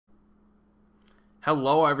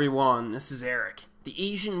Hello everyone, this is Erik, the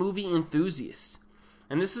Asian movie enthusiast,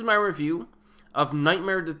 and this is my review of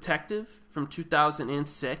Nightmare Detective from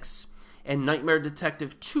 2006 and Nightmare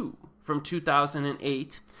Detective 2 from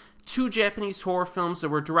 2008, two Japanese horror films that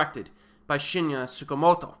were directed by Shinya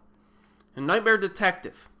Tsukamoto. In Nightmare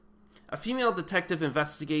Detective, a female detective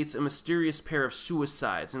investigates a mysterious pair of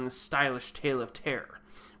suicides in this stylish tale of terror,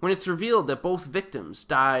 when it's revealed that both victims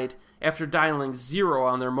died after dialing 0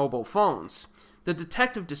 on their mobile phones. The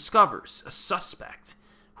detective discovers a suspect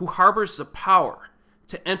who harbors the power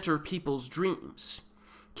to enter people's dreams.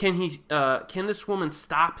 Can this woman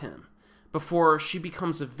stop him before she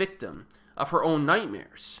becomes a victim of her own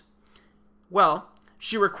nightmares? Well,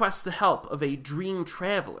 she requests the help of a dream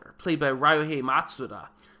traveler, played by Ryuhei Matsuda,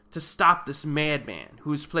 to stop this madman,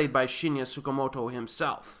 who is played by Shinya Tsukamoto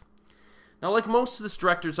himself. Now, like most of this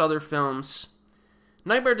director's other films,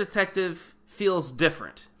 Nightmare Detective feels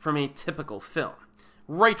different from a typical film,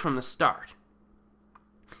 right from the start.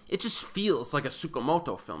 It just feels like a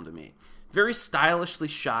Tsukamoto film to me. Very stylishly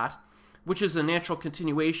shot, which is a natural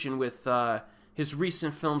continuation with his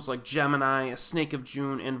recent films like Gemini, A Snake of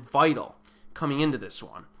June, and Vital coming into this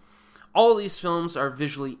one. All of these films are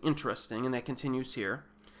visually interesting, and that continues here.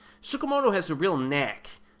 Tsukamoto has a real knack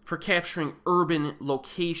for capturing urban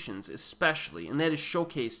locations especially, and that is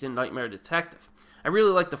showcased in Nightmare Detective. I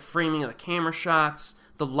really like the framing of the camera shots,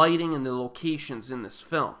 the lighting, and the locations in this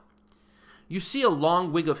film. You see a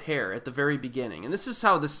long wig of hair at the very beginning, and this is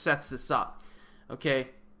how this sets this up. Okay,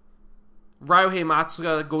 Ryuhei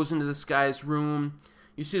Matsuda goes into this guy's room.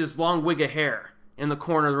 You see this long wig of hair in the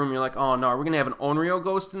corner of the room. You're like, oh no, we're going to have an Onryo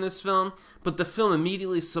ghost in this film? But the film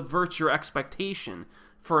immediately subverts your expectation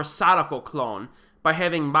for a Sadako clone by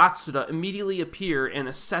having Matsuda immediately appear and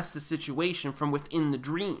assess the situation from within the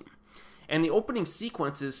dream. And the opening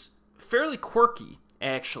sequence is fairly quirky,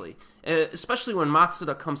 actually, especially when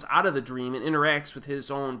Matsuda comes out of the dream and interacts with his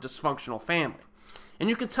own dysfunctional family. And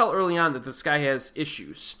you can tell early on that this guy has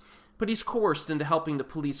issues, but he's coerced into helping the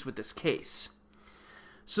police with this case.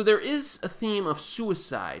 So there is a theme of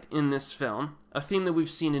suicide in this film, a theme that we've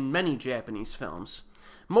seen in many Japanese films.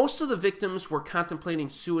 Most of the victims were contemplating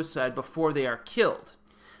suicide before they are killed,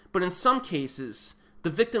 but in some cases, the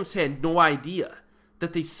victims had no idea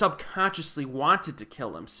that they subconsciously wanted to kill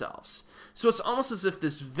themselves. So it's almost as if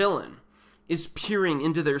this villain is peering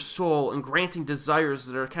into their soul and granting desires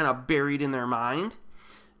that are kind of buried in their mind.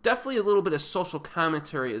 Definitely a little bit of social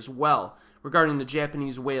commentary as well regarding the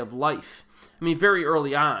Japanese way of life. I mean, very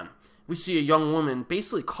early on, we see a young woman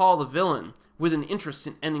basically call the villain with an interest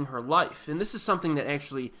in ending her life. And this is something that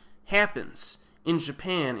actually happens in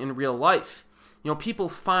Japan in real life. You know, people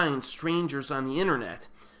find strangers on the internet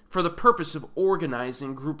for the purpose of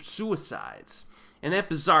organizing group suicides. And that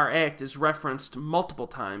bizarre act is referenced multiple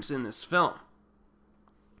times in this film.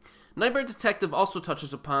 Nightmare Detective also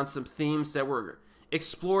touches upon some themes that were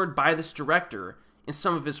explored by this director in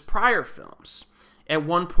some of his prior films. At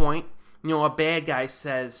one point, a bad guy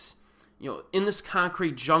says, in this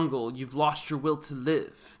concrete jungle, you've lost your will to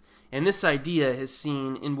live. And this idea is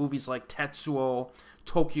seen in movies like Tetsuo,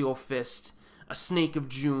 Tokyo Fist, A Snake of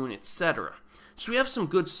June, etc. So we have some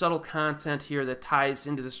good subtle content here that ties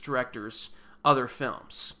into this director's other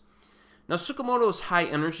films. Now, Tsukamoto's high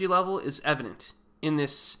energy level is evident in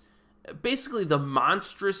this, basically the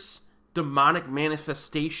monstrous, demonic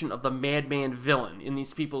manifestation of the madman villain in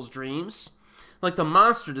these people's dreams. Like, the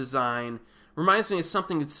monster design reminds me of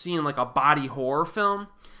something you'd see in like a body horror film.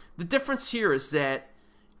 The difference here is that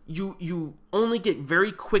you only get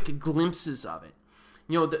very quick glimpses of it.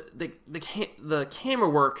 The camera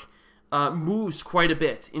work moves quite a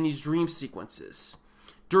bit in these dream sequences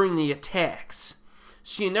during the attacks.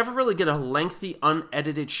 So you never really get a lengthy,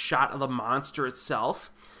 unedited shot of the monster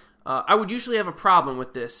itself. I would usually have a problem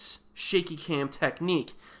with this shaky cam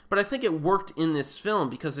technique, but I think it worked in this film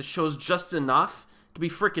because it shows just enough to be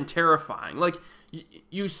freaking terrifying. Like,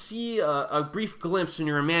 you see a brief glimpse and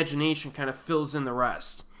your imagination kind of fills in the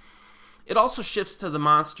rest. It also shifts to the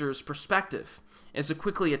monster's perspective as it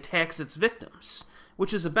quickly attacks its victims,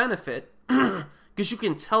 which is a benefit because you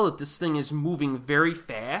can tell that this thing is moving very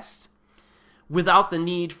fast without the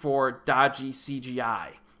need for dodgy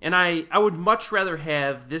CGI. And I would much rather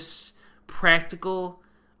have this practical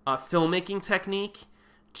filmmaking technique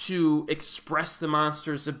to express the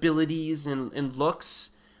monster's abilities and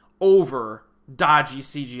looks over dodgy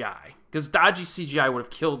CGI. Because dodgy CGI would have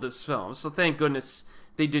killed this film, so thank goodness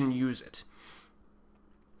they didn't use it.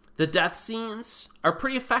 The death scenes are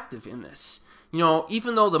pretty effective in this.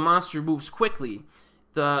 Even though the monster moves quickly,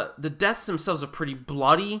 the deaths themselves are pretty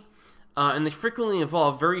bloody, and they frequently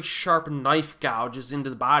involve very sharp knife gouges into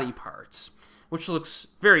the body parts, which looks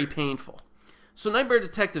very painful. So Nightmare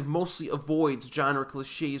Detective mostly avoids genre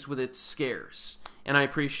cliches with its scares, and I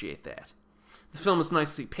appreciate that. The film is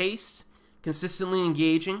nicely paced, consistently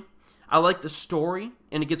engaging. I like the story,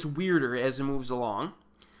 and it gets weirder as it moves along.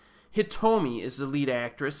 Hitomi is the lead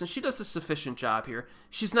actress, and she does a sufficient job here.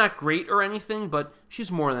 She's not great or anything, but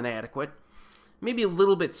she's more than adequate. Maybe a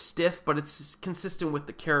little bit stiff, but it's consistent with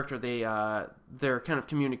the character they're kind of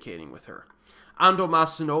communicating with her. Ando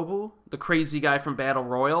Masunobu, the crazy guy from Battle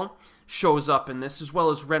Royale, shows up in this, as well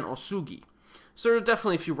as Ren Osugi. So there are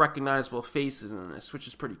definitely a few recognizable faces in this, which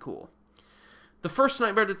is pretty cool. The first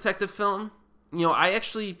Nightmare Detective film, I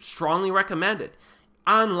actually strongly recommend it.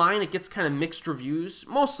 Online, it gets kind of mixed reviews,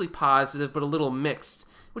 mostly positive, but a little mixed,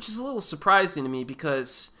 which is a little surprising to me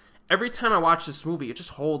because every time I watch this movie, it just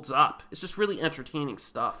holds up. It's just really entertaining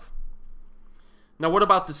stuff. Now, what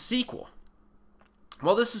about the sequel?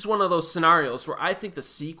 Well, this is one of those scenarios where I think the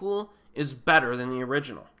sequel is better than the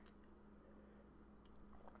original.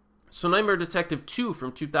 So Nightmare Detective 2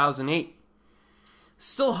 from 2008.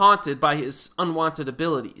 Still haunted by his unwanted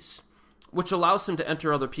abilities, which allows him to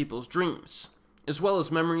enter other people's dreams, as well as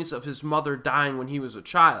memories of his mother dying when he was a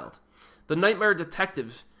child. The Nightmare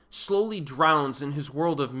Detective slowly drowns in his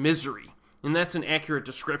world of misery, and that's an accurate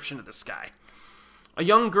description of this guy. A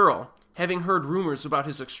young girl, having heard rumors about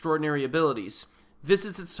his extraordinary abilities,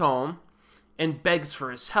 visits his home and begs for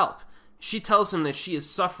his help. She tells him that she is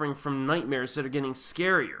suffering from nightmares that are getting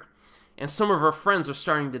scarier, and some of her friends are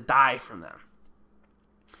starting to die from them.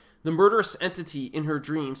 The murderous entity in her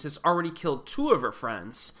dreams has already killed 2 of her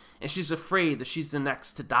friends, and she's afraid that she's the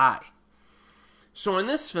next to die. So in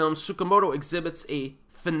this film, Tsukamoto exhibits a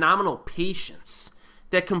phenomenal patience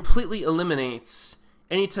that completely eliminates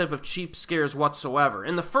any type of cheap scares whatsoever.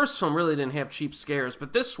 And the first film really didn't have cheap scares,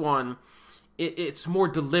 but this one, it's more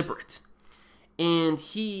deliberate. And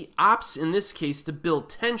he opts, in this case, to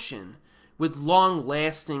build tension with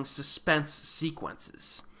long-lasting suspense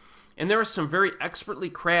sequences. And there are some very expertly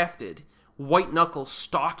crafted white-knuckle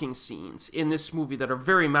stalking scenes in this movie that are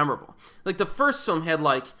very memorable. Like, the first film had,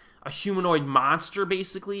 like, a humanoid monster,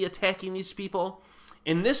 basically, attacking these people.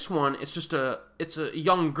 In this one, it's a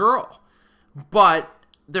young girl. But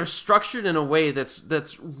they're structured in a way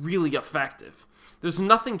that's really effective. There's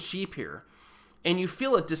nothing cheap here. And you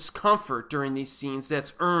feel a discomfort during these scenes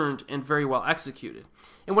that's earned and very well executed.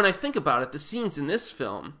 And when I think about it, the scenes in this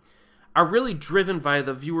film are really driven by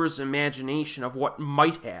the viewer's imagination of what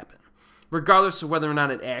might happen, regardless of whether or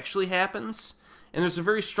not it actually happens. And there's a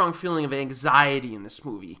very strong feeling of anxiety in this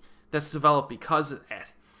movie that's developed because of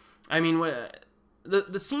that. I mean,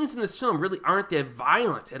 the scenes in this film really aren't that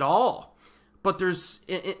violent at all, but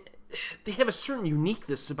they have a certain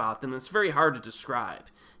uniqueness about them that's very hard to describe.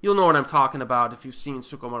 You'll know what I'm talking about if you've seen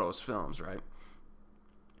Tsukamoto's films, right?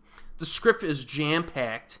 The script is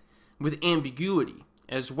jam-packed with ambiguity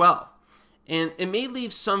as well. And it may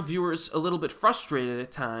leave some viewers a little bit frustrated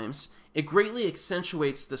at times. It greatly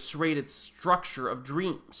accentuates the serrated structure of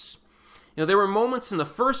dreams. There were moments in the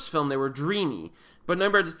first film that were dreamy, but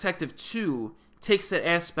Nightmare Detective 2 takes that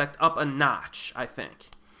aspect up a notch, I think.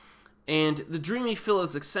 And the dreamy feel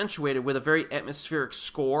is accentuated with a very atmospheric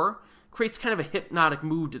score, creates kind of a hypnotic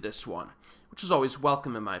mood to this one, which is always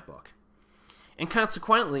welcome in my book. And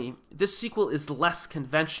consequently, this sequel is less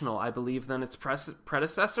conventional, I believe, than its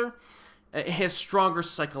predecessor. It has stronger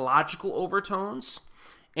psychological overtones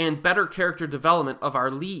and better character development of our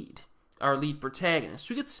lead protagonist,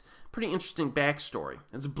 who gets pretty interesting backstory.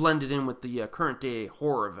 It's blended in with the current day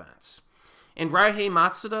horror events. And Ryuhei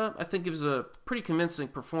Matsuda, I think, gives a pretty convincing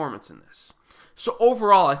performance in this. So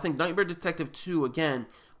overall, I think Nightmare Detective 2, again,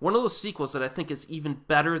 one of those sequels that I think is even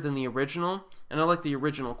better than the original, and I like the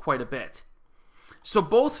original quite a bit. So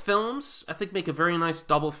both films, I think, make a very nice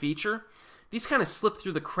double feature. These kind of slip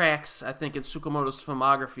through the cracks, I think, in Tsukamoto's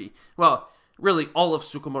filmography. Well, really, all of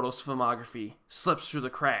Tsukamoto's filmography slips through the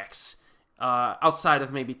cracks, outside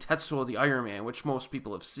of maybe Tetsuo the Iron Man, which most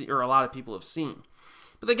people have seen, or a lot of people have seen.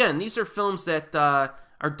 But again, these are films that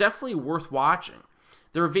are definitely worth watching.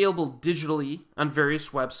 They're available digitally on various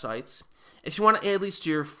websites. If you want to add these to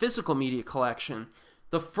your physical media collection,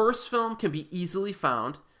 the first film can be easily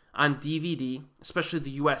found on DVD, especially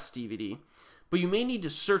the US DVD, but you may need to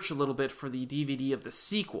search a little bit for the DVD of the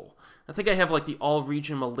sequel. I think I have like the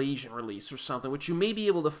all-region Malaysian release or something, which you may be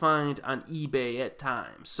able to find on eBay at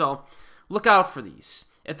times. So look out for these.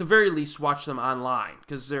 At the very least, watch them online,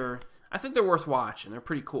 because I think they're worth watching. They're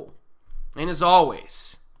pretty cool. And as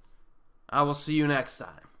always, I will see you next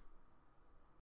time.